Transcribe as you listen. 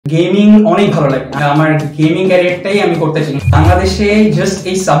Gaming অনেক ভালো লাগে। আমার গেমিং ক্যারিয়ারটাই আমি করতে চাই। বাংলাদেশে জাস্ট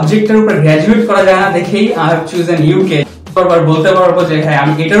এই সাবজেক্টের উপর গ্র্যাজুয়েট করা যায় না দেখেই আই হ্যাভ চুজেন ইউকে। বলতে পারবো যে হ্যাঁ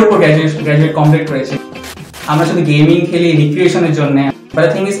আমি এটার উপর গ্র্যাজুয়েট কমপ্লিট করেছি। আমরা শুধু গেমিং খেলি রিক্রিয়েশনের জন্য, বাট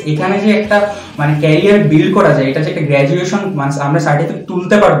থিং ইজ এখানে যে একটা মানে ক্যারিয়ার বিল্ড করা যায়, এটা যে একটা গ্র্যাজুয়েশন মানে আমরা সার্টিফিকেট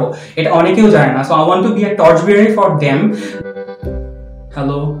তুলতে পারবো, এটা অনেকেও জানে না। So I want to be a torchbearer for them.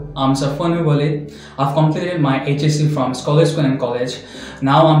 Hello, I'm Saafwan Noor Walid. I've completed my HSC from School and College.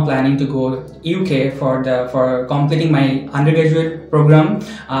 Now I'm planning to go UK for completing my undergraduate program.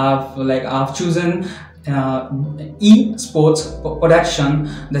 I've chosen Esports Production,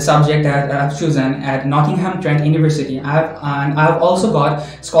 the subject that I've chosen at Nottingham Trent University. I've also got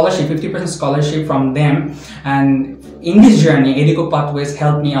scholarship, 50% scholarship from them, and in this journey Eduko Pathways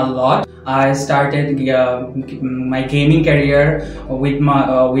helped me a lot. I started my gaming career with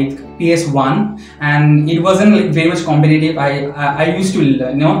PS1, and it wasn't like very much competitive. I used to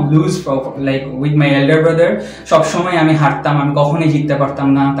lose like with my elder brother. সব সময় আমি হারতাম, আমি কখনোই জিততে পারতাম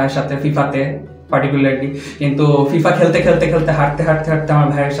না তার সাথে ফিফাতে পার্টিকুলারলি। কিন্তু ফিফা খেলতে হারতে আমার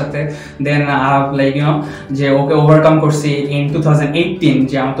ভাইয়ের সাথে দেন লাইক যে ওকে ওভারকাম করছি ইন 2018।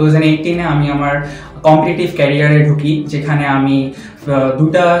 যে 2018-এ আমি আমার কম্পিটিটিভ ক্যারিয়ারে ঢুকি, যেখানে আমি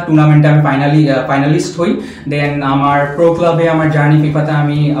দুটা টুর্নামেন্টে আমি ফাইনালিস্ট হই। দেন আমার প্রো ক্লাবে আমার জার্নি ফিফাতে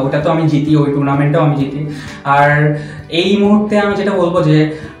ওটা তো আমি জিতি, ওই টুর্নামেন্টটাও আমি জিতি। আর এই মুহূর্তে আমি যেটা বলবো যে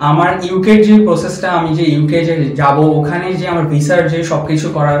আমার ইউকের যে প্রসেসটা, আমি যে ইউকে যে যাব, ওখানে যে আমার ভিসার যে সব কিছু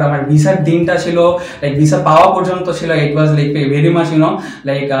করার, আমার ভিসার দিনটা ছিল লাইক ভিসা পাওয়া পর্যন্ত ছিল, ইট was like very much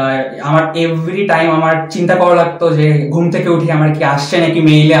like আমার এভরি টাইম আমার চিন্তা করা লাগতো যে ঘুম থেকে উঠি আমার কি আসছে নাকি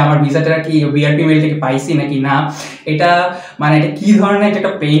মেইলে, আমার ভিসাটা কি বিআরপি মেইল থেকে পাইছি নাকি না। এটা মানে এটা কি ধরনের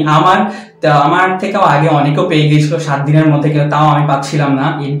যেটা পেইন, আমার থেকেও আগে অনেকেও পেয়ে গিয়েছিল 7 দিনের মধ্যে, কিন্তু তাও আমি পাচ্ছিলাম না।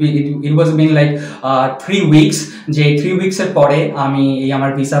 ইট ওয়াজ বিন লাইক 3 উইকস, যে 3 উইকসের পরে আমি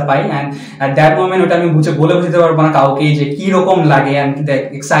আমার visa pi. And at that moment ওটা আমি বলে বুঝতে পারবো না কাউকে যে কী রকম লাগে অ্যান্ড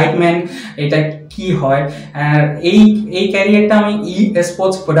এক্সাইটমেন্ট এটা কি হয়। আর এই ক্যারিয়ারটা আমি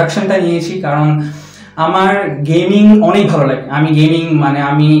স্পোর্টস প্রোডাকশনটা নিয়েছি কারণ আমার গেমিং অনেক ভালো লাগে। আমি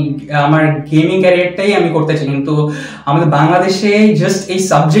আমার গেমিং ক্যারিয়ারটাই আমি করতে চাই, কিন্তু আমাদের বাংলাদেশে জাস্ট এই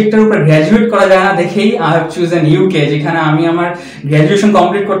সাবজেক্টের উপর গ্র্যাজুয়েট করা যায় না দেখেই আই হ্যাভ চুজেন ইউকে, যেখানে আমি আমার গ্র্যাজুয়েশন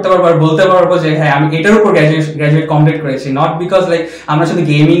কমপ্লিট করতে পারবো আর বলতে পারবো যে হ্যাঁ আমি এটার উপর গ্র্যাজুয়েট কমপ্লিট করেছি। নট বিকজ লাইক আমরা শুধু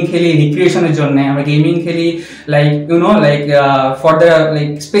গেমিং খেলি রিক্রিয়েশনের জন্য, আমরা গেমিং খেলি like for the like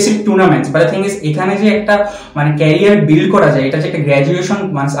specific tournaments, but thing is এখানে যে একটা মানে ক্যারিয়ার বিল্ড করা যায়, এটা যে একটা গ্র্যাজুয়েশন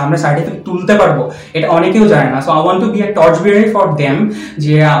মানে আমরা সার্টিফিকেট তুলতে পারবো, এটা অনেকেও জানে না। So I want to be a torchbearer for them,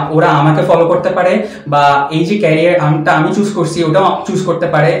 যে ওরা আমাকে ফলো করতে পারে বা এই যে ক্যারিয়ার আমি চুজ করছি ওটাও চুজ করতে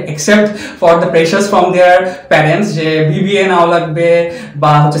পারে, except for the pressures from their parents যে বিবিএ নাও লাগবে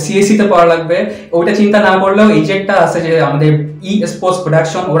বা সিএসসি তে পড়া লাগবে। ওইটা চিন্তা না করলেও এই যে একটা আছে যে আমাদের স্পোর্টস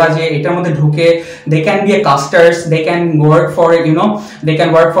প্রোডাকশন, ওরা যে এটার মধ্যে ঢুকে they can B A কাস্টার্স, they can work for they can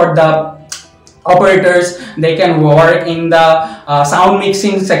work for the operators, they can work in the sound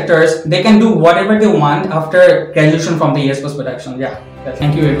mixing sectors, they can do whatever they want after graduation from the Esports Production. Yeah,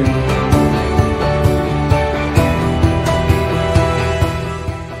 thank you everyone.